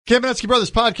Kamenetzky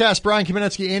Brothers Podcast, Brian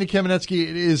Kamenetzky, Andy Kamenetzky.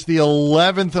 It is the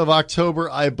 11th of October,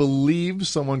 I believe.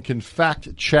 Someone can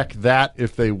fact check that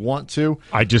if they want to.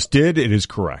 I just did. It is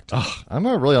correct. I'm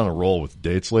not really on a roll with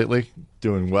dates lately.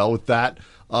 Doing well with that.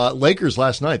 Lakers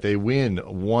last night, they win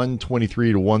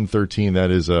 123-113.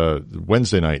 That is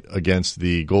Wednesday night against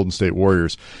the Golden State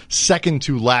Warriors. Second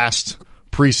to last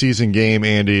preseason game,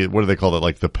 Andy. What do they call it?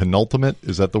 Like the penultimate?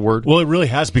 Is that the word? Well, it really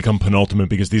has become penultimate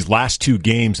because these last two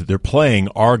games that they're playing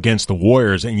are against the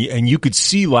Warriors. And you could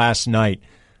see last night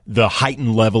the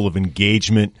heightened level of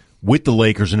engagement with the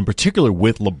Lakers, and in particular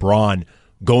with LeBron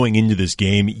going into this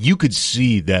game. You could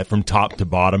see that from top to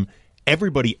bottom,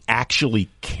 everybody actually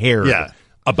cared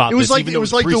about this. It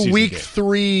was like the week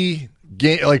 3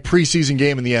 game, like preseason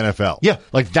game in the NFL. Yeah.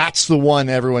 Like that's the one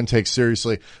everyone takes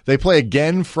seriously. They play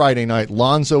again Friday night.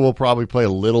 Lonzo will probably play a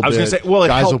little bit. I was going to say, well,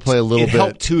 guys will play a little bit. It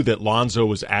helped, too, that Lonzo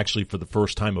was actually for the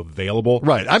first time available.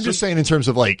 Right. I'm just saying in terms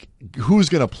of like who's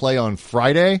going to play on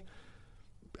Friday.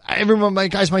 Everyone, my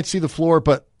guys might see the floor,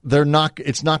 but they're not.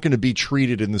 It's not going to be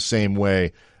treated in the same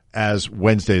way as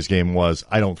Wednesday's game was,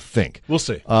 I don't think. We'll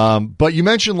see. But you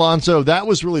mentioned Lonzo. That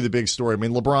was really the big story. I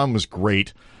mean, LeBron was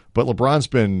great. But LeBron's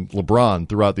been LeBron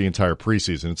throughout the entire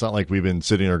preseason. It's not like we've been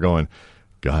sitting there going,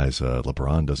 guys,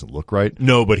 LeBron doesn't look right.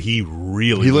 No, but he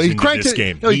really was into this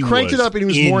game. No, he cranked it up, and he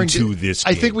was more into this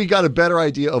game. I think we got a better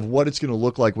idea of what it's going to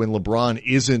look like when LeBron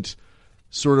isn't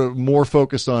sort of more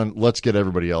focused on let's get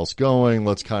everybody else going.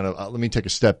 Let's kind of let me take a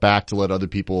step back to let other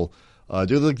people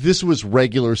do. Like this was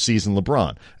regular season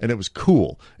LeBron, and it was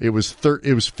cool. It was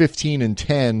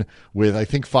 15-10 with I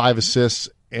think 5 assists.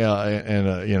 And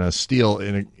a steal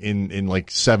in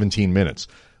like 17 minutes.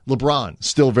 LeBron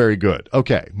still very good.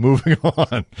 Okay, moving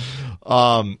on.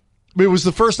 It was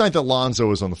the first night that Lonzo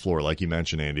was on the floor, like you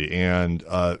mentioned, Andy, and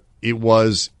it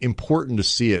was important to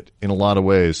see it in a lot of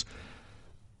ways.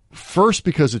 First,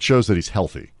 because it shows that he's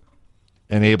healthy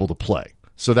and able to play.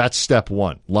 So that's step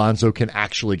one. Lonzo can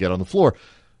actually get on the floor.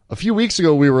 A few weeks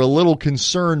ago, we were a little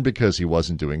concerned because he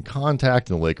wasn't doing contact,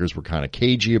 and the Lakers were kind of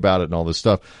cagey about it and all this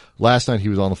stuff. Last night, he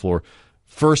was on the floor.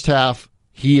 First half,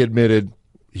 he admitted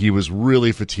he was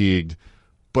really fatigued.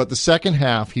 But the second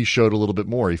half, he showed a little bit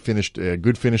more. He finished a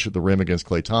good finish at the rim against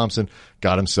Klay Thompson,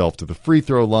 got himself to the free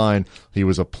throw line. He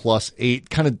was a +8,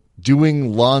 kind of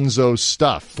doing Lonzo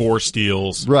stuff. 4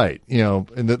 steals. Right.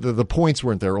 And the points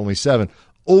weren't there, only 7.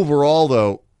 Overall,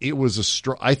 though, it was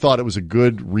I thought it was a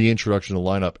good reintroduction to the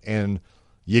lineup, and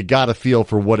you got a feel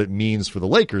for what it means for the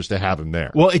Lakers to have him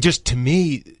there. Well, it just, to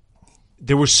me,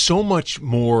 there was so much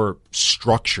more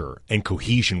structure and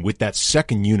cohesion with that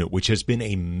second unit, which has been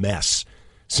a mess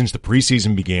since the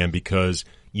preseason began because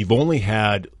you've only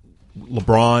had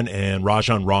LeBron and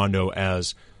Rajon Rondo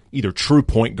as either true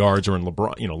point guards or in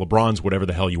LeBron's whatever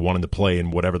the hell you wanted to play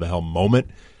in whatever the hell moment.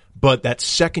 But that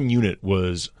second unit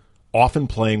was often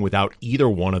playing without either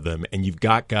one of them, and you've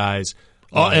got guys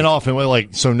and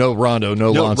often so no Rondo,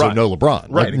 no Lonzo, right. no LeBron,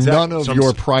 right? Like exactly. None of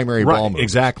your primary ball movers.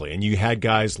 Exactly, and you had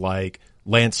guys like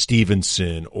Lance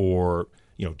Stevenson or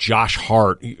Josh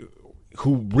Hart,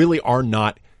 who really are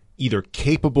not either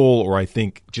capable or I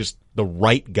think just the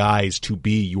right guys to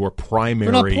be your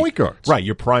primary. They're not point guards, right?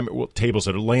 Your primary table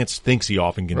setter. Lance thinks he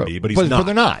often can be, but he's not. But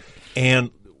they're not.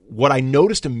 And what I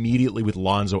noticed immediately with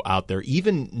Lonzo out there,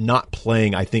 even not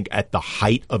playing, I think, at the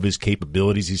height of his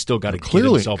capabilities, he's still got to get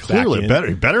himself back in.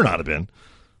 He better not have been.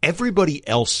 Everybody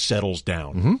else settles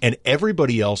down, and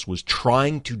everybody else was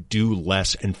trying to do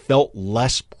less and felt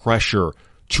less pressure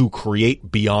to create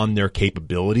beyond their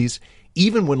capabilities.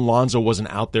 Even when Lonzo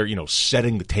wasn't out there,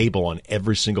 setting the table on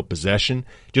every single possession,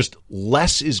 just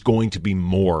less is going to be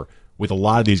more. With a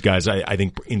lot of these guys, I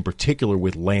think in particular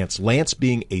with Lance. Lance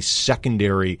being a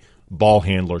secondary ball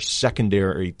handler,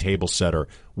 secondary table setter,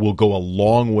 will go a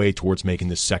long way towards making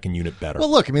this second unit better.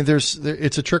 Well, look, I mean,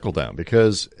 it's a trickle down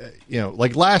because,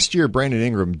 like last year, Brandon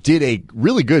Ingram did a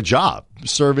really good job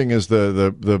serving as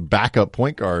the backup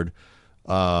point guard,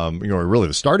 really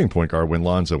the starting point guard when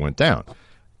Lonzo went down.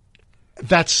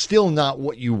 That's still not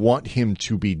what you want him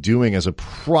to be doing as a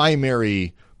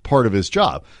primary part of his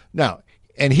job. Now,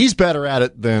 and he's better at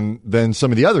it than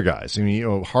some of the other guys. I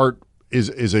mean, Hart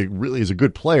is a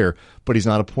good player, but he's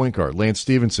not a point guard. Lance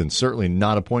Stevenson, certainly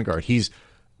not a point guard. He's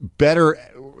better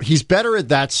at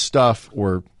that stuff,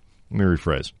 or let me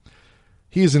rephrase.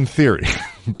 He is in theory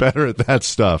better at that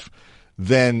stuff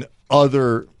than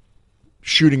other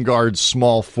shooting guards,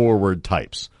 small forward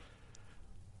types.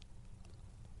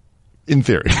 In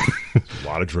theory. A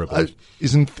lot of dribbles.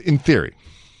 Is in theory.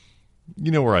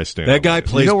 You know where I stand. That guy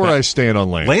plays. You know where I stand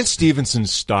on Lance. Lance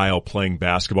Stevenson's style playing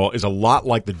basketball is a lot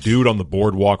like the dude on the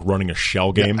boardwalk running a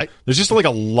shell game. Yeah, there's just like a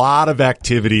lot of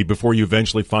activity before you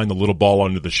eventually find the little ball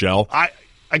under the shell. I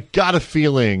got a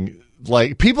feling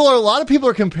like a lot of people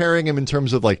are comparing him in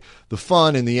terms of like the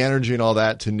fun and the energy and all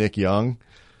that to Nick Young.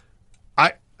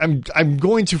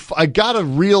 I got a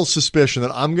real suspicion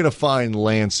that I'm going to find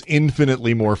Lance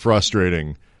infinitely more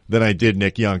frustrating than I did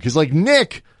Nick Young. Because, like,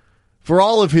 Nick, for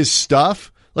all of his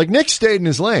stuff, like, Nick stayed in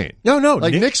his lane. No.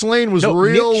 Like, Nick's lane was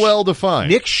well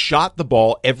defined. Nick shot the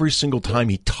ball every single time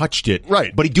he touched it.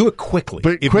 Right. But he'd do it quickly.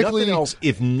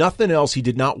 If nothing else, he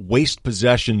did not waste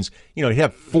possessions. You know, he'd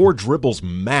have 4 dribbles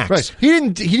max. Right. He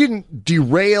didn't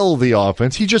derail the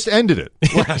offense. He just ended it.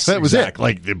 Yes, that was exactly. it.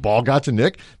 Like, the ball got to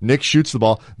Nick. Nick shoots the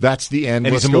ball. That's the end.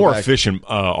 And he's a more efficient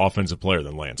offensive player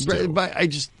than Lance, too. Right, but I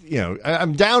just,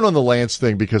 I'm down on the Lance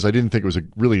thing because I didn't think it was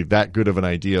really that good of an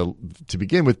idea to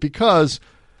begin with because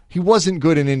he wasn't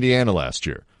good in Indiana last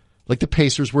year. Like, the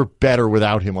Pacers were better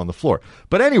without him on the floor.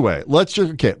 But anyway,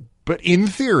 but in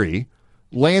theory,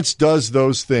 Lance does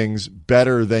those things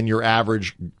better than your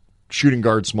average shooting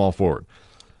guard small forward.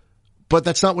 But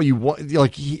that's not what you want.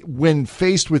 Like, when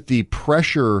faced with the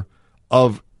pressure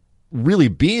of really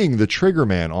being the trigger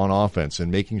man on offense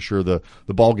and making sure the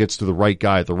ball gets to the right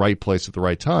guy at the right place at the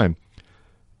right time,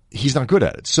 he's not good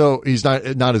at it. So he's not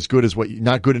as good as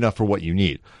not good enough for what you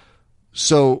need.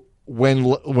 So when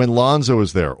Lonzo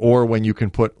is there, or when you can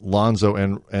put Lonzo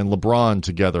and LeBron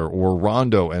together, or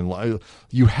Rondo and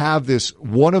you have this,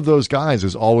 one of those guys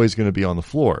is always going to be on the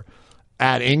floor.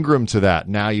 Add Ingram to that.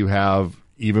 Now you have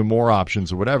even more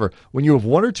options or whatever. When you have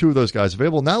one or two of those guys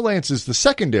available, now Lance is the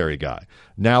secondary guy.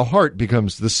 Now Hart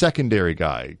becomes the secondary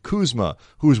guy. Kuzma,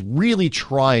 who's really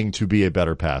trying to be a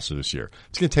better passer this year.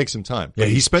 It's going to take some time. Yeah,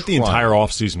 he spent the entire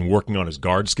offseason working on his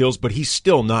guard skills, but he's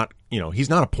still not, he's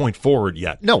not a point forward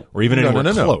yet. No. Or even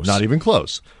anywhere close. Not even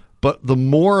close. But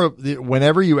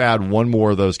whenever you add one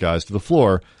more of those guys to the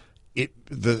floor,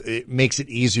 it makes it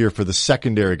easier for the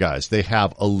secondary guys. They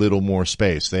have a little more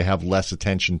space. They have less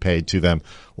attention paid to them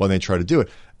when they try to do it.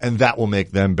 And that will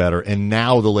make them better. And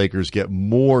now the Lakers get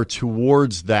more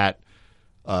towards that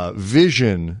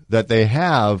vision that they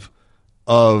have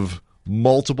of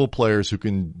multiple players who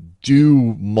can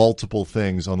do multiple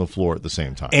things on the floor at the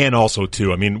same time. And also,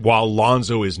 too, while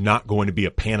Lonzo is not going to be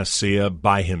a panacea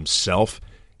by himself,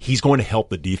 he's going to help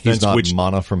the defense. He's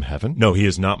not manna from heaven? No, he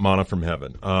is not manna from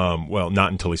heaven. Well,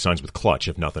 not until he signs with Clutch,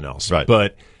 if nothing else. Right.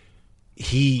 But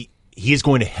he is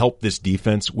going to help this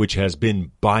defense, which has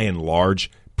been, by and large,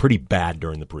 pretty bad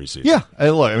during the preseason. Yeah.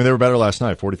 And look, they were better last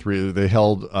night, 43. They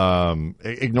held,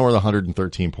 ignore the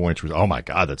 113 points. Oh, my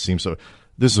God, that seems so.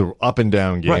 This is an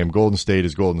up-and-down game. Right. Golden State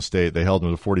is Golden State. They held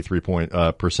them to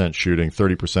 43% shooting,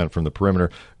 30% from the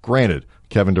perimeter. Granted,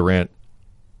 Kevin Durant,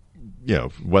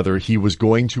 whether he was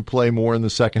going to play more in the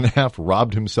second half,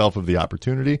 robbed himself of the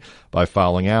opportunity by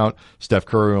fouling out. Steph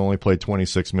Curry only played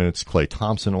 26 minutes. Klay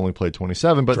Thompson only played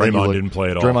 27. But Draymond didn't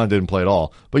play at all. Draymond didn't play at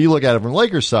all. But you look at it from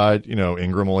Lakers' side,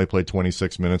 Ingram only played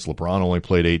 26 minutes. LeBron only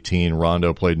played 18.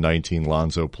 Rondo played 19.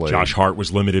 Lonzo played. Josh Hart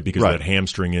was limited because of that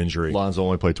hamstring injury. Lonzo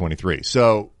only played 23.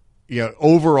 So,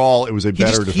 overall, it was a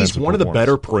better defensive He's one of the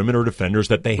better perimeter defenders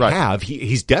that they have.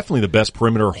 He's definitely the best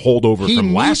perimeter holdover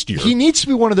from last year. He needs to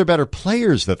be one of their better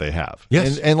players that they have.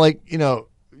 Yes. And when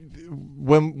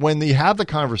you have the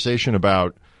conversation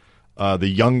about the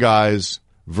young guys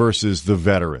versus the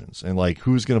veterans and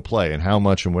who's going to play and how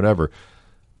much and whatever,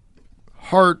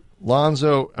 Hart,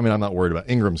 Lonzo, I'm not worried about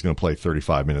Ingram's going to play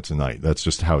 35 minutes a night. That's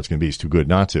just how it's going to be. He's too good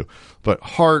not to. But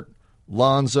Hart,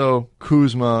 Lonzo,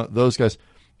 Kuzma, those guys,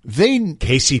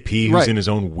 KCP, who's in his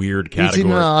own weird category. He's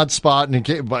in an odd spot, and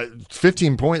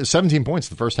 17 points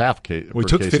the first half. We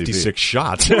took KCP. 56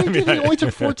 shots. He only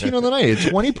took 14 on the night. He had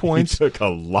 20 points. He took a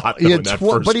lot. He had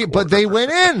but they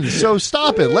went in. So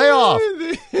stop it. Lay off.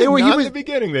 Not in the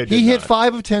beginning. He hit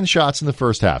 5 of 10 shots in the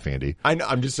first half. Andy,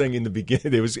 I'm just saying in the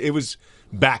beginning it was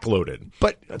backloaded.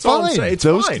 But that's fine. all I'm saying.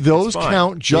 Those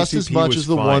count just as much as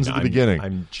the ones at the beginning.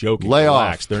 I'm joking. Lay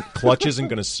Relax. off. Clutch isn't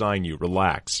going to sign you.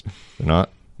 Relax. They're not.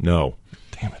 No.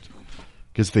 Damn it.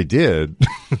 Because if they did,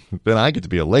 then I get to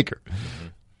be a Laker.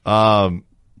 He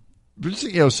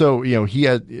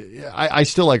had. I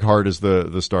still like Hart as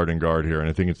the starting guard here, and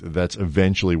I think that's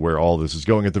eventually where all this is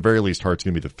going. At the very least, Hart's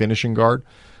going to be the finishing guard.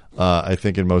 I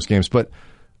think in most games, but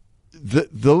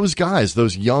those guys,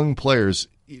 those young players,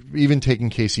 even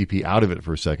taking KCP out of it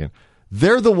for a second,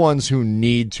 they're the ones who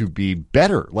need to be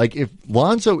better. Like if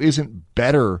Lonzo isn't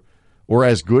better or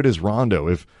as good as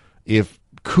Rondo, if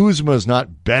Kuzma's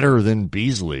not better than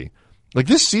Beasley, Like,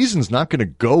 this season's not going to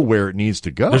go where it needs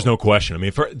to go. There's no question. I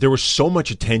mean, there was so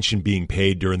much attention being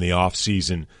paid during the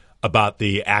offseason about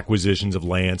the acquisitions of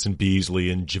Lance and Beasley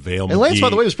and JaVale McGee. And Lance, by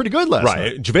the way, was pretty good last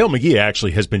night. JaVale McGee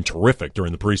actually has been terrific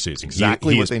during the preseason.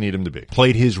 Exactly he what they need him to be.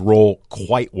 Played his role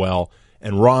quite well.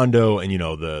 And Rondo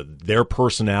and, their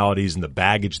personalities and the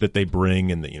baggage that they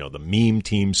bring and the meme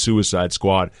team, Suicide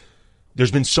Squad.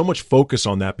 There's been so much focus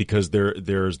on that because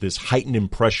there's this heightened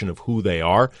impression of who they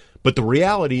are. But the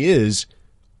reality is,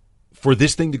 for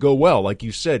this thing to go well, like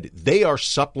you said, they are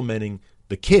supplementing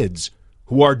the kids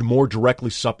who are more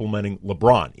directly supplementing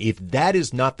LeBron. If that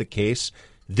is not the case,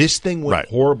 this thing went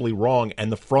horribly wrong,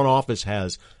 and the front office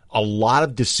has a lot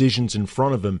of decisions in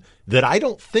front of them that I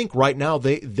don't think right now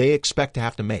they expect to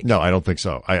have to make. No, I don't think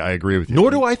so. I agree with you. Nor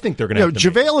do I think they're going to have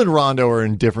to JaVale and Rondo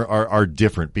are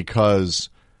different because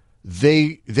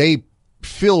they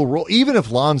fill role. Even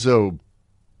if Lonzo,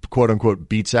 quote unquote,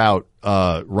 beats out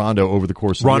Rondo over the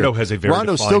course of the year, has a very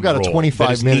Rondo's still got a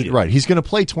 25-minute role. He's going to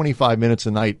play 25 minutes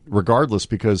a night regardless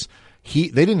because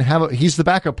he's the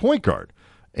backup point guard.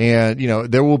 And,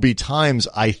 there will be times,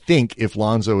 I think, if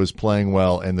Lonzo is playing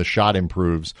well and the shot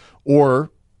improves, or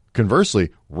conversely,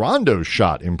 Rondo's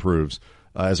shot improves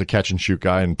as a catch-and-shoot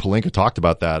guy. And Pelinka talked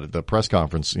about that at the press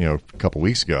conference, a couple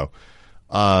weeks ago,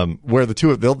 where the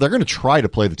two of they're going to try to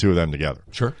play the two of them together.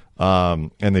 Sure.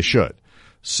 And they should.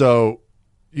 So,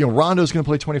 Rondo's going to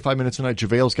play 25 minutes a night.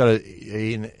 JaVale's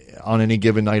got on any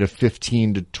given night, a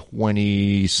 15 to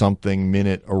 20-something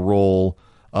minute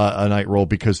a night role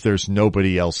because there's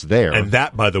nobody else there. And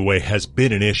that, by the way, has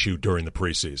been an issue during the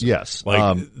preseason. Yes.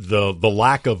 The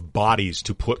lack of bodies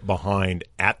to put behind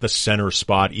at the center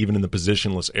spot, even in the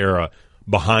positionless era,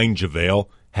 behind JaVale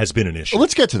has been an issue. Well,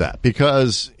 let's get to that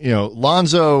because,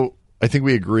 Lonzo, I think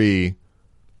we agree,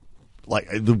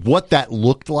 what that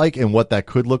looked like and what that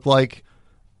could look like,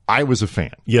 I was a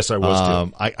fan. Yes, I was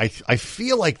too. I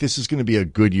feel like this is going to be a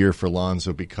good year for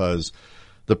Lonzo because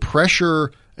the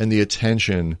pressure and the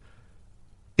attention,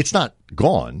 it's not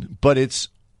gone, but it's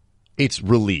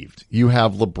relieved. You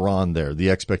have LeBron there,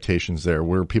 the expectations there,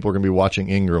 where people are going to be watching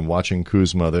Ingram, watching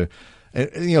Kuzma. There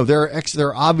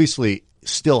are obviously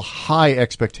still high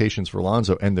expectations for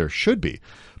Lonzo, and there should be.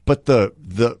 But the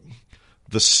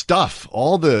stuff,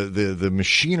 all the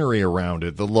machinery around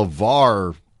it, the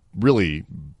LeVar, really,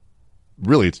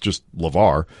 it's just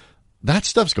LeVar. That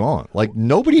stuff's gone. Like,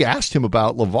 nobody asked him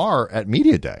about LeVar at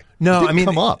Media Day. No, I mean,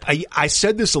 come up. I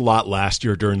said this a lot last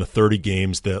year during the 30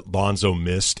 games that Lonzo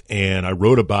missed, and I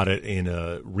wrote about it in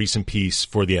a recent piece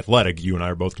for The Athletic. You and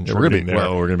I are both contributing there.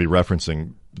 Well, we're going to be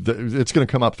referencing it's going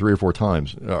to come up 3 or 4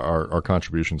 times, our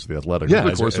contributions to The Athletic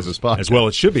over the course of this podcast. As well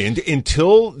it should be.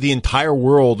 Until the entire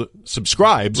world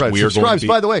subscribes, we are going to be...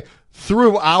 by the way,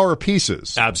 through our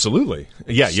pieces. Absolutely.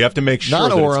 Yeah, you have to make sure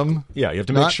not Orem. Yeah, you have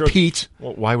to make sure. Not Pete.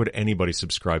 Well, why would anybody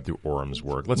subscribe through Orem's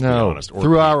work? Let's be honest. Or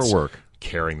through Pete's our work.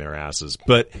 Carrying their asses.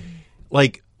 But,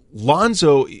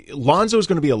 Lonzo is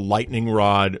going to be a lightning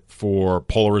rod for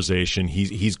polarization.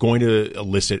 He's going to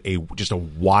elicit just a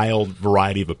wild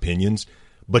variety of opinions.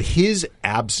 But his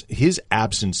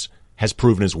absence has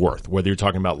proven his worth, whether you're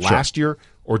talking about last year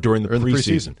or during the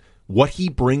preseason. What he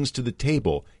brings to the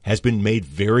table has been made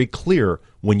very clear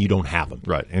when you don't have him.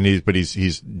 Right, and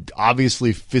he's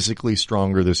obviously physically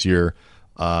stronger this year.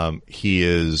 He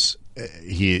is,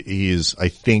 I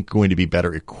think, going to be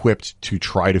better equipped to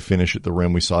try to finish at the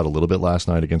rim. We saw it a little bit last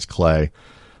night against Clay,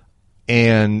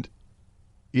 and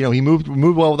he moved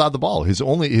well without the ball. His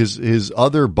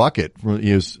other bucket,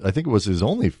 I think it was his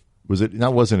only.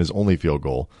 Wasn't his only field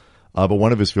goal. But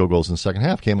one of his field goals in the second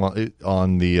half came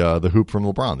on the hoop from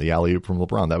LeBron, the alley-oop from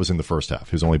LeBron. That was in the first half,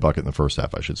 his only bucket in the first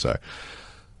half, I should say.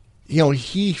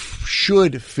 He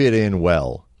should fit in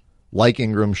well, like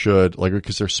Ingram should,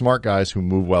 because they're smart guys who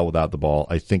move well without the ball.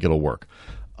 I think it'll work.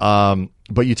 But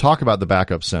you talk about the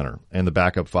backup center and the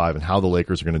backup 5 and how the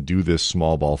Lakers are going to do this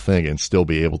small ball thing and still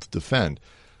be able to defend.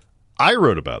 I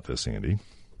wrote about this, Andy,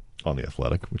 on The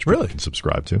Athletic, which people can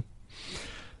subscribe to.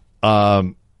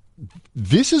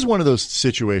 This is one of those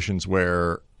situations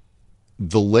where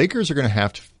the Lakers are going to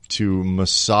have to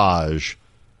massage,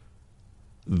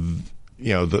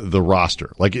 the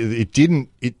roster. Like they didn't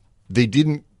get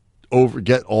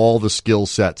all the skill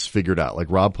sets figured out. Like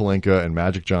Rob Pelinka and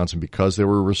Magic Johnson, because they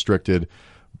were restricted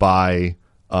by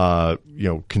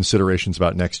considerations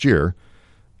about next year,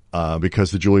 because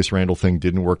the Julius Randle thing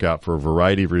didn't work out for a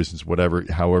variety of reasons.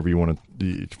 However you want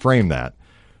to frame that.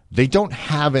 They don't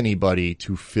have anybody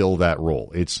to fill that role.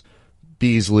 It's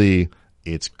Beasley.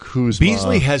 It's Kuzma.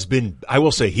 Beasley has been, I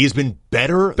will say, he's been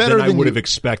better than I would have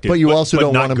expected. But you also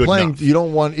don't want him playing. Enough. You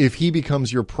don't want, if he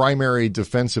becomes your primary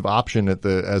defensive option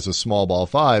as a small ball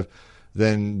 5,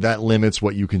 then that limits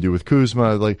what you can do with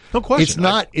Kuzma. Like, no question.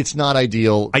 It's not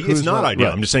ideal. It's not ideal.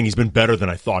 Right. I'm just saying he's been better than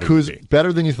I thought he would be.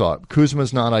 Better than you thought.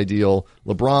 Kuzma's not ideal.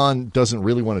 LeBron doesn't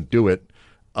really want to do it,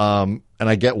 and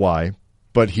I get why.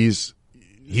 But he's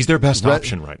their best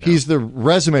option right now. He's the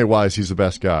resume-wise, he's the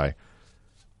best guy.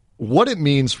 What it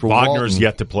means for Wagner's Walton,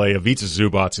 yet to play. Ivica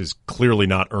Zubac has clearly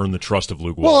not earned the trust of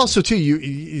Luke Walton. Well, also too,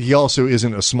 he also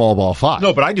isn't a small ball five.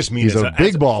 No, but I just mean he's a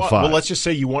big ball five. Well, let's just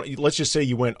say you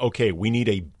went. Okay, we need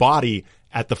a body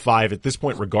at the 5 at this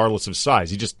point, regardless of size.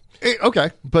 He just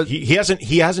okay, but he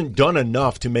hasn't done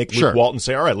enough to make Luke Walton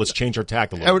say, "All right, let's change our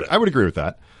tack a little bit." I would agree with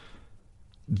that.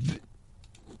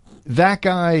 That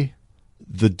guy,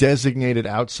 the designated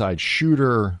outside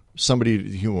shooter,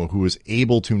 somebody who is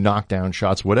able to knock down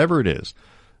shots, whatever it is,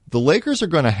 the Lakers are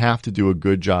going to have to do a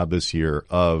good job this year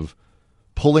of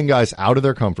pulling guys out of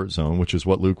their comfort zone, which is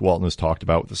what Luke Walton has talked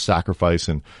about with the sacrifice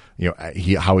and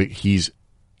how he's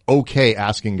okay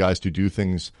asking guys to do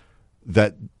things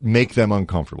that make them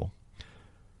uncomfortable.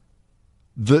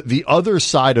 The other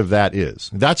side of that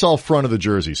that's all front of the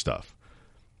jersey stuff.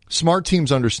 Smart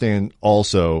teams understand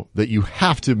also that you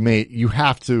have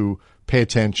to pay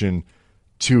attention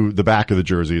to the back of the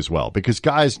jersey as well, because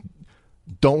guys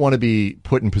don't want to be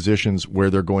put in positions where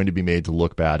they're going to be made to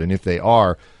look bad. And if they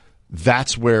are,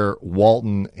 that's where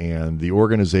Walton and the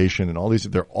organization and all these,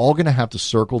 they're all going to have to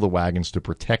circle the wagons to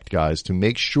protect guys, to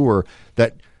make sure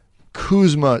that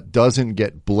Kuzma doesn't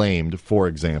get blamed, for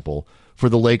example, for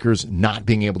the Lakers not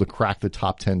being able to crack the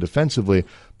top 10 defensively,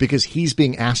 because he's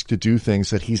being asked to do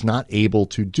things that he's not able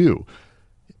to do.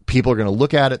 People are going to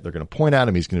look at it. They're going to point at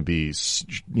him. He's going to be,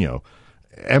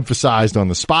 emphasized on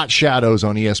the spot shadows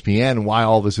on ESPN and why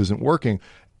all this isn't working,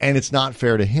 and it's not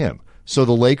fair to him. So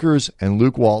the Lakers and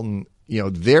Luke Walton,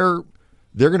 they're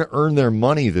going to earn their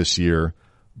money this year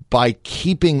by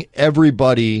keeping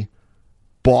everybody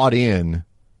bought in,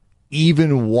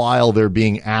 even while they're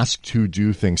being asked to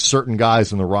do things. Certain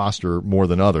guys in the roster, more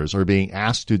than others, are being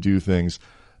asked to do things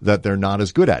that they're not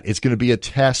as good at. It's going to be a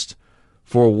test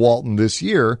for Walton this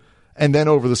year. And then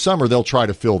over the summer, they'll try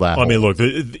to fill that hole. I mean, look,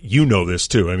 you know this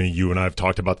too. I mean, you and I have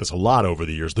talked about this a lot over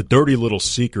the years. The dirty little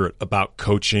secret about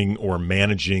coaching or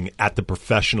managing at the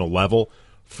professional level,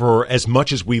 for as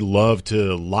much as we love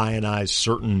to lionize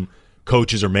certain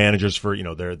coaches or managers for,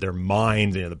 their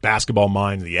mind, the basketball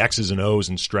mind, the X's and O's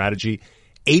and strategy,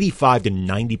 85 to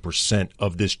 90%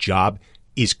 of this job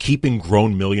is keeping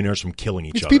grown millionaires from killing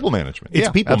each other. It's people management. It's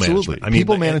people absolutely. management. I mean,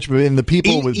 people management and the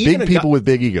people with big people with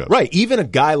big egos. Right. Even a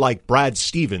guy like Brad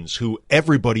Stevens, who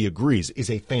everybody agrees is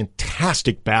a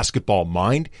fantastic basketball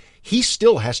mind, he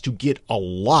still has to get a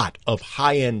lot of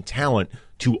high-end talent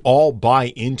to all buy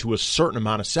into a certain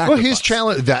amount of sacrifice.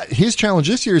 Well, his challenge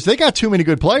this year is they got too many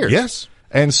good players. Yes.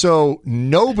 And so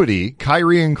nobody,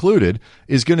 Kyrie included,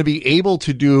 is going to be able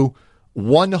to do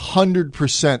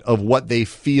 100% of what they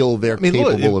feel they're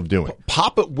capable of doing.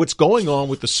 What's going on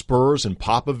with the Spurs and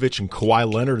Popovich and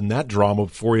Kawhi Leonard and that drama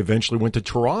before he eventually went to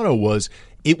Toronto was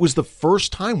the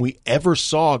first time we ever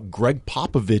saw Greg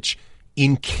Popovich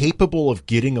incapable of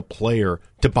getting a player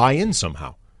to buy in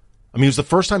somehow. I mean, it was the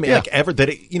first time ever that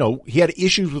he had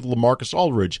issues with LaMarcus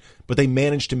Aldridge, but they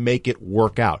managed to make it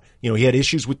work out. He had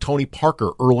issues with Tony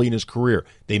Parker early in his career.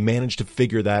 They managed to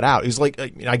figure that out. It was like,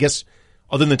 I guess,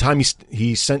 other than the time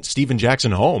he sent Steven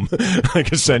Jackson home,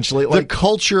 essentially. The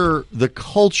culture,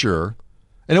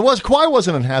 and Kawhi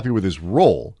wasn't unhappy with his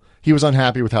role. He was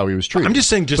unhappy with how he was treated. I'm just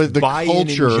saying, the buy-in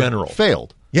in general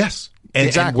failed. Yes,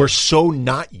 exactly. And we're so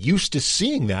not used to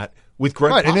seeing that with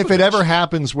Greg Popovich. And if it ever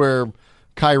happens where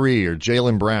Kyrie or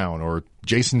Jaylen Brown or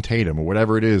Jason Tatum or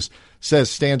whatever it is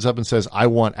stands up and says, "I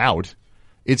want out,"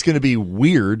 it's going to be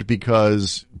weird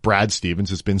because Brad Stevens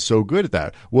has been so good at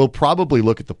that. We'll probably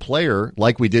look at the player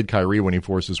like we did Kyrie when he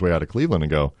forced his way out of Cleveland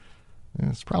and go,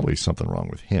 there's probably something wrong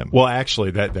with him. Well,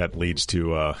 actually, that leads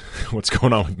to what's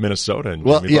going on with Minnesota. And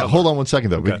Jimmy Butler. Hold on one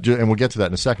second, though, okay. And we'll get to that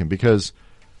in a second, because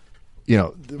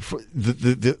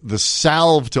the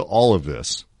salve to all of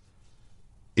this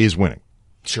is winning.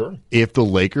 Sure. If the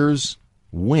Lakers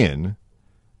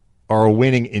are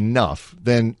winning enough,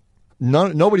 then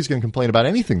nobody's going to complain about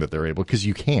anything that they're able, because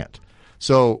you can't.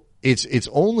 So it's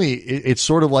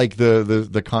sort of like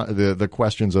the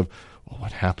questions of, well,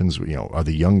 what happens? Are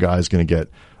the young guys going to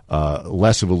get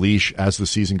less of a leash as the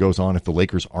season goes on if the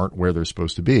Lakers aren't where they're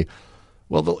supposed to be?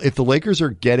 Well, if the Lakers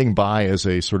are getting by as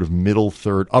a sort of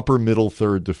upper middle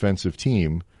third defensive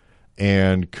team,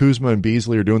 and Kuzma and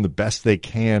Beasley are doing the best they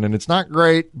can, and it's not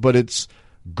great, but it's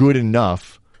good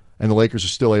enough, and the Lakers are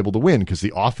still able to win because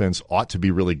the offense ought to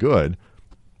be really good,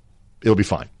 it'll be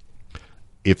fine.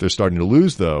 If they're starting to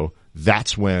lose, though,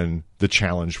 that's when the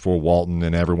challenge for Walton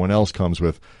and everyone else comes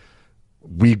with,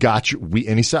 we got you.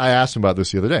 And he said, I asked him about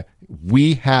this the other day.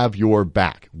 We have your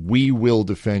back. We will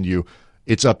defend you.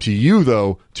 It's up to you,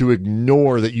 though, to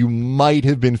ignore that you might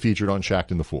have been featured on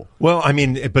Shaqtin' the Fool. Well, I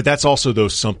mean, but that's also, though,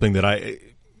 something that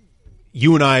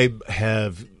you and I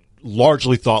have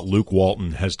largely thought Luke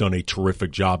Walton has done a terrific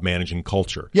job managing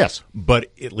culture. Yes.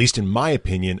 But at least in my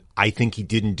opinion, I think he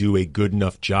didn't do a good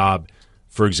enough job,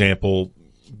 for example,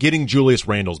 getting Julius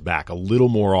Randle's back a little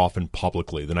more often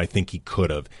publicly than I think he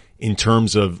could have, in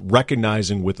terms of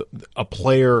recognizing with a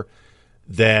player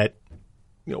that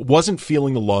wasn't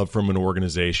feeling the love from an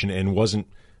organization and wasn't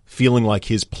feeling like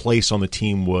his place on the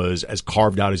team was as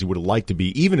carved out as he would have liked to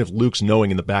be. Even if Luke's knowing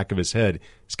in the back of his head,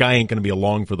 this guy ain't going to be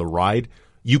along for the ride,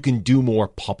 you can do more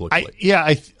publicly.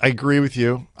 I agree with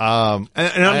you. And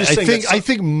I'm just saying I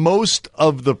think most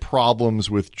of the problems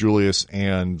with Julius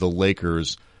and the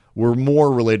Lakers were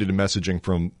more related to messaging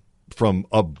from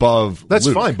above. That's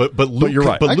Luke. fine, but Luke, you're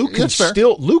right. But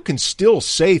Luke can still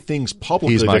say things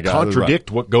publicly that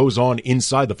contradict what goes on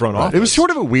inside the front office. It was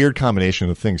sort of a weird combination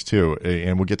of things too,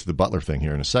 and we'll get to the Butler thing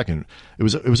here in a second. It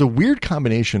was a weird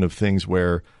combination of things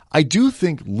where I do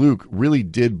think Luke really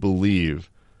did believe.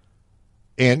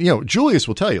 And, Julius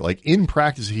will tell you, like, in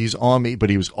practice, he's on me, but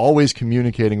he was always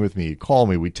communicating with me. He called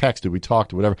me, we texted, we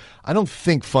talked, whatever. I don't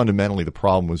think fundamentally the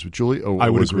problem was with Julius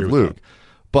or was with Luke.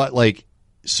 But, like,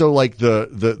 so, like,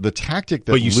 the tactic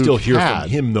that Luke had. But you still hear from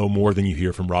him, though, more than you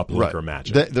hear from Rob Pelinka or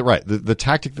Magic. The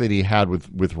tactic that he had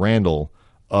with Randle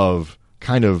of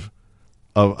kind of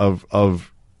a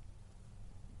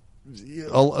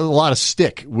lot of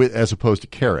stick as opposed to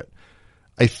carrot,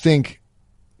 I think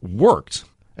worked.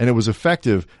 And it was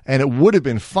effective, and it would have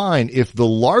been fine if the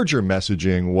larger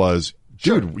messaging was,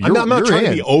 dude, I'm not trying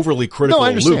to be overly critical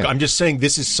of Luke. I'm just saying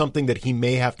this is something that he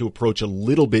may have to approach a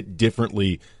little bit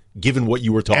differently given what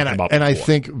you were talking about before. And I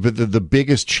think the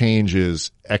biggest change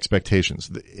is expectations.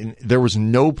 There was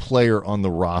no player on the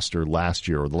roster last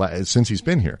year or since he's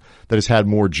been here that has had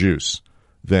more juice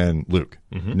than Luke.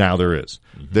 Mm-hmm. Now there is.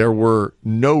 Mm-hmm. There were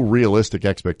no realistic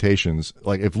expectations.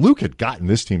 Like, if Luke had gotten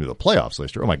this team to the playoffs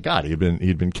last year, oh my God, he'd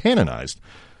been canonized.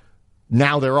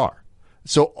 Now there are.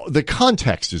 So the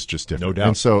context is just different. No doubt.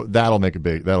 And so that'll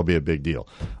be a big deal.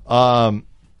 All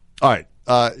right.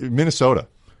 Minnesota.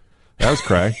 That was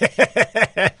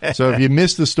cray. So if you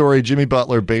missed the story, Jimmy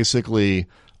Butler basically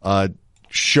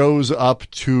shows up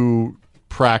to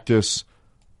practice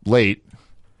late,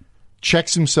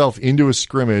 checks himself into a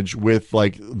scrimmage with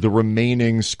like the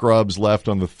remaining scrubs left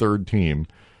on the third team,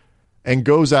 and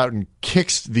goes out and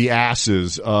kicks the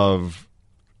asses of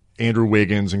Andrew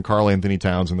Wiggins and Karl Anthony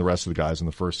Towns and the rest of the guys in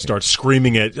the first team. Starts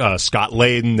screaming at Scott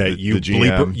Layden that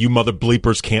you mother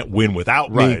bleepers can't win without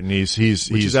me. Right, and he's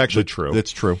which is actually true.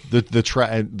 That's true.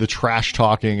 The trash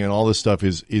talking and all this stuff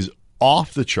is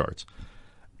off the charts.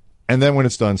 And then when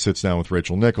it's done, sits down with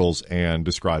Rachel Nichols and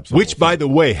describes the which, by the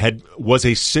way, was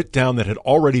a sit down that had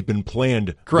already been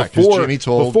planned. Correct.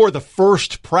 Before the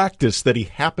first practice that he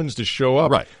happens to show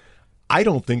up. Right. I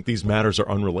don't think these matters are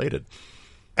unrelated.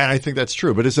 And I think that's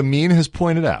true. But as Amin has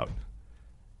pointed out,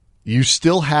 you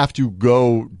still have to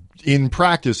go in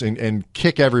practice and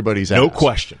kick everybody's ass. No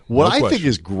question. What I think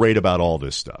is great about all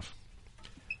this stuff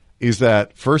is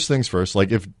that, first things first,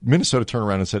 like if Minnesota turned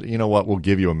around and said, you know what, we'll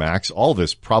give you a max, all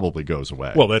this probably goes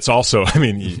away. Well, that's also, I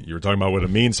mean, you were talking about what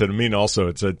Amin said. Amin also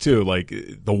had said, too, like,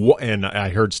 and I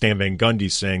heard Stan Van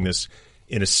Gundy saying this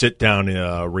in a sit-down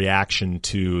reaction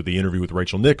to the interview with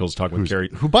Rachel Nichols, talking with Carrie.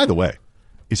 Who, by the way,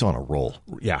 is on a roll.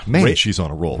 Yeah. Man, she's on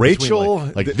a roll. Rachel.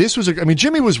 This was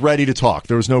Jimmy was ready to talk.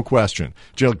 There was no question.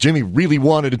 Jimmy really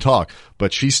wanted to talk,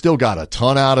 but she still got a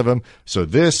ton out of him. So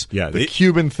the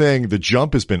Cuban thing, the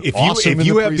jump has been awesome. If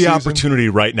you have the opportunity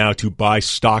right now to buy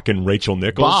stock in Rachel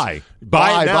Nichols,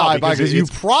 buy now. Because you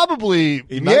probably,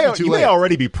 you may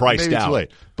already be priced out. Too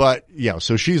late. But yeah,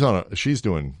 so she's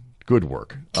doing good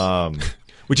work.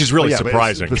 Which is really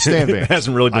surprising. But Stan Van. It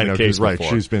hasn't really been the case before. Right.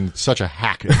 She's been such a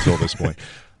hack until this point.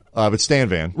 But Stan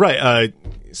Van. Right.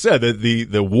 Said that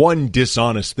the one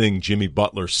dishonest thing Jimmy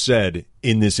Butler said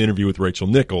in this interview with Rachel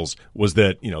Nichols was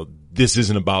that, this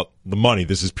isn't about the money.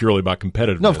 This is purely about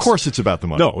competitiveness. No, of course it's about the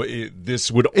money. No, this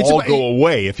would all go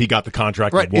away if he got the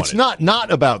contract right. he wanted. It's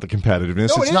not about the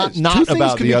competitiveness. No, it's not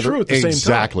about the other.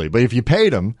 Exactly. But if you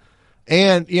paid him,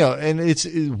 and it's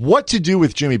what to do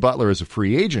with Jimmy Butler as a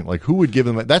free agent. Like, who would give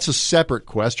him? That's a separate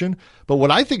question. But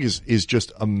what I think is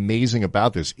just amazing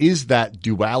about this is that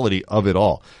duality of it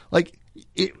all. Like,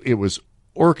 it was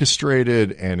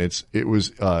orchestrated, and it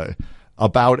was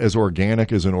about as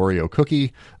organic as an Oreo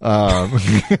cookie.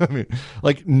 I mean,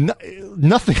 like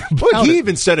nothing. But he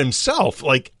even said himself,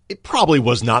 like, it probably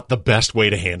was not the best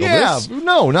way to handle this. Yeah,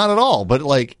 no, not at all. But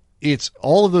like, it's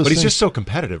all of those. But things. he's just so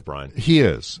competitive, Brian. He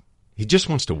is. He just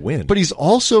wants to win. But he's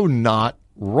also not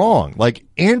wrong. Like,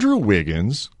 Andrew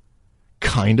Wiggins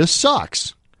kind of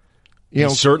sucks. He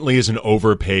certainly is an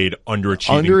overpaid,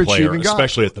 underachieving player, guy.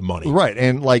 Especially at the money. Right.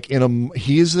 And like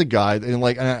he is the guy, and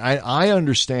like I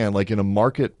understand, like in a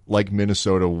market like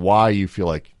Minnesota, why you feel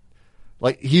like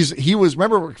he was.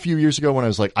 Remember a few years ago when I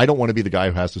was like, I don't want to be the guy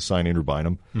who has to sign Andrew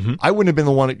Bynum. Mm-hmm. I wouldn't have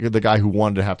been the guy who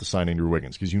wanted to have to sign Andrew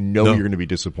Wiggins, because you're going to be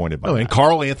disappointed by that. And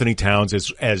Karl Anthony Towns,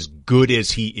 as good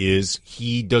as he is,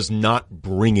 he does not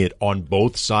bring it on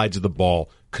both sides of the ball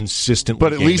consistently.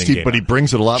 But at least he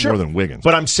brings it a lot more than Wiggins.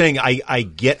 But I'm saying I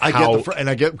get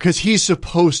because he's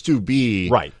supposed to be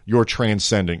right, your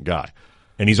transcendent guy,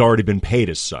 and he's already been paid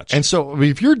as such. And so, I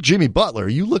mean, if you're Jimmy Butler,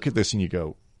 you look at this and you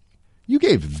go, you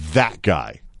gave that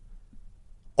guy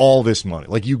all this money.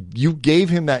 Like you gave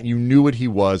him that. You knew what he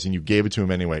was, and you gave it to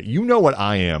him anyway. You know what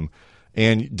I am,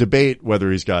 and debate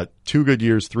whether he's got 2 good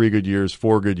years, 3 good years,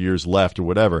 4 good years left, or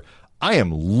whatever. I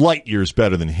am light years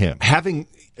better than him.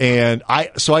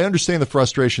 So I understand the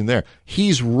frustration there.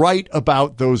 He's right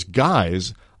about those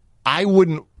guys.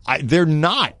 They're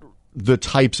not the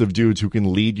types of dudes who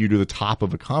can lead you to the top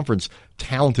of a conference,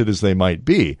 talented as they might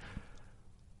be.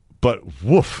 But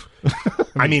woof.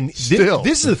 I mean, this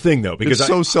is the thing, though, because it's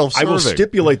so self-serving. I will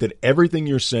stipulate that everything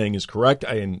you're saying is correct.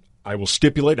 I will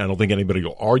stipulate, I don't think anybody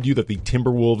will argue, that the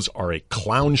Timberwolves are a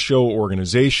clown show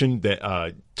organization, that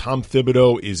Tom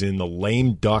Thibodeau is in the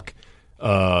lame duck.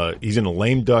 He's in a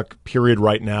lame duck period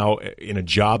right now in a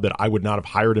job that I would not have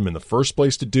hired him in the first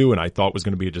place to do, and I thought was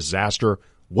going to be a disaster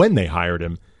when they hired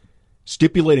him.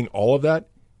 Stipulating all of that,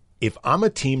 if I'm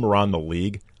a team around the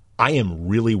league, I am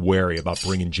really wary about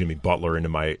bringing Jimmy Butler into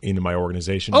my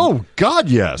organization. Oh, God,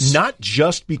 yes. Not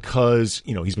just because,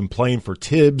 he's been playing for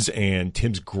Tibbs, and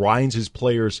Tibbs grinds his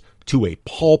players to a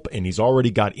pulp, and he's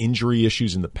already got injury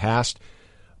issues in the past,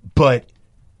 but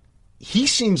he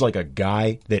seems like a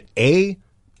guy that,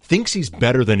 thinks he's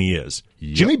better than he is.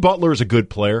 Yep. Jimmy Butler is a good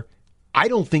player. I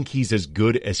don't think he's as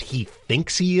good as he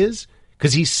thinks he is,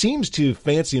 because he seems to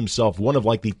fancy himself one of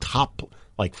like the top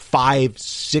 5,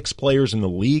 6 players in the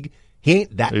league. He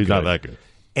ain't that good. He's not that good.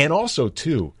 And also,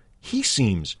 too, he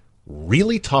seems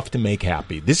really tough to make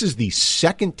happy. This is the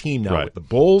second team now with the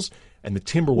Bulls and the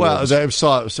Timberwolves.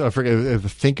 Well, I forget. I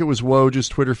think it was Woj's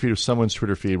Twitter feed or someone's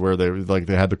Twitter feed where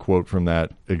they had the quote from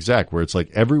that exec where it's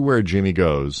like, everywhere Jimmy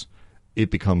goes,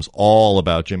 it becomes all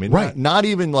about Jimmy. Right. Not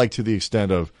even like to the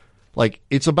extent of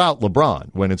it's about LeBron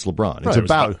when it's LeBron.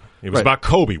 It's right. It was about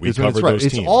Kobe. We covered those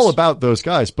teams. It's all about those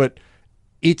guys, but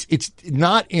it's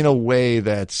not in a way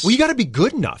that's... Well, you got to be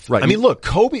good enough. Right. I mean, look,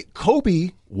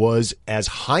 Kobe was as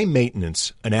high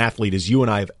maintenance an athlete as you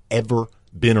and I have ever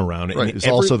been around. Right. He's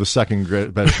also the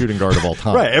second best shooting guard of all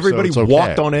time. Right. Everybody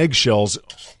walked on eggshells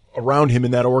around him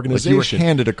in that organization. Like you were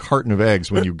handed a carton of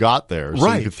eggs when you got there,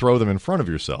 so you could throw them in front of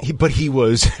yourself.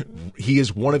 He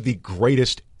is one of the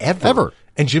greatest ever.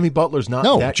 And Jimmy Butler's not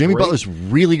that great. Jimmy Butler's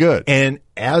really good. And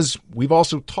as we've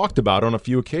also talked about on a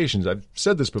few occasions, I've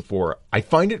said this before, I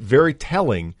find it very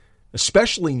telling,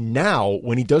 especially now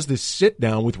when he does this sit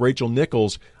down with Rachel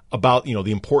Nichols about,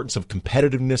 the importance of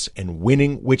competitiveness and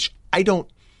winning, which I don't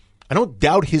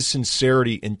doubt his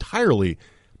sincerity entirely,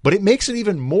 but it makes it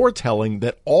even more telling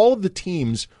that all of the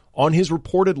teams on his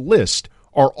reported list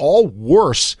are all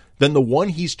worse than the one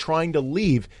he's trying to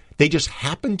leave. They just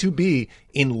happen to be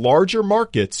in larger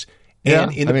markets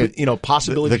and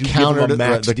possibility to give him a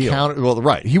max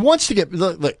deal. He wants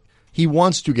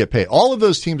to get paid. All of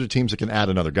those teams are teams that can add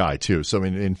another guy too. So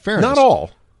in fairness, not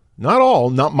all.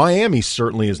 Not Miami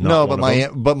certainly is not.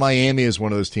 No, but Miami is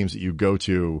one of those teams that you go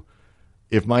to.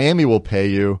 If Miami will pay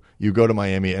you, you go to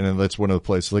Miami, and then that's one of the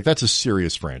places. That's a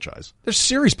serious franchise. They're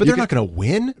serious, but they're not going to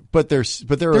win. But they're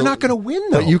not going to win,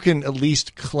 though. But you can at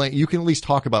least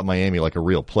talk about Miami like a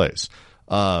real place.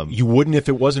 You wouldn't if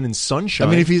it wasn't in sunshine.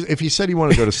 I mean, if he said he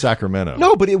wanted to go to Sacramento,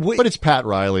 no, but it's Pat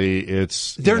Riley.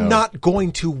 They're not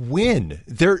going to win.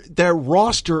 Their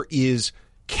roster is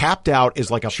capped out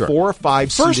as like a 4 or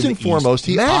 5 seed. First and foremost,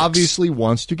 he obviously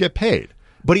wants to get paid.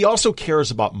 But he also cares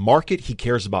about market. He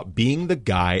cares about being the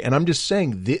guy. And I'm just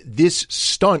saying, this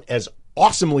stunt, as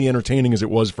awesomely entertaining as it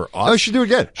was for us. I should do it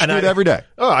again. Do it every day.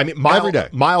 Oh, I mean, every day.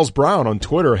 Miles Brown on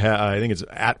Twitter, I think it's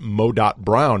at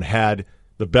Mo.Brown, had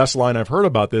the best line I've heard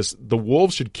about this, the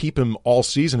Wolves should keep him all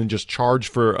season and just charge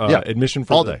for admission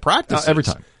for all the day. practices. Every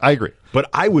time. I agree. But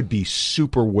I would be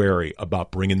super wary about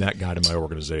bringing that guy to my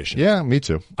organization. Yeah, me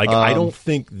too. I don't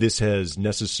think this has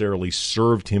necessarily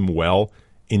served him well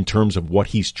in terms of what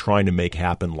he's trying to make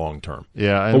happen long term.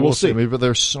 Yeah, and but we'll see. I mean, but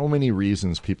there's so many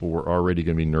reasons people were already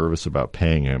going to be nervous about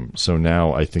paying him. So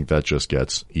now I think that just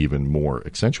gets even more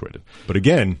accentuated. But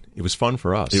again, it was fun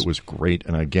for us. It was great,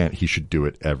 and again, he should do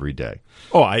it every day.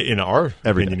 Oh, in our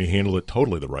Every opinion, day. he handled it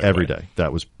totally the right Every way. day.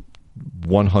 That was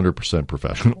 100%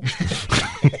 professional.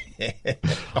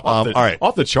 All right.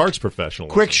 Off the charts professional.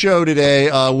 Quick show today.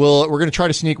 We're going to try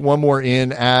to sneak one more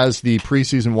in as the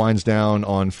preseason winds down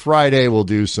on Friday. We'll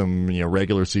do some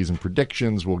regular season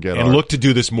predictions. We'll get look to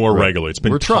do this more regularly. It's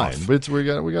been we're tough. trying, but we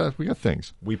got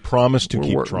things. We promise to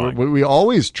keep trying. We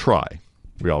always try.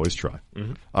 We always try.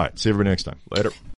 Mm-hmm. All right. See everybody next time. Later.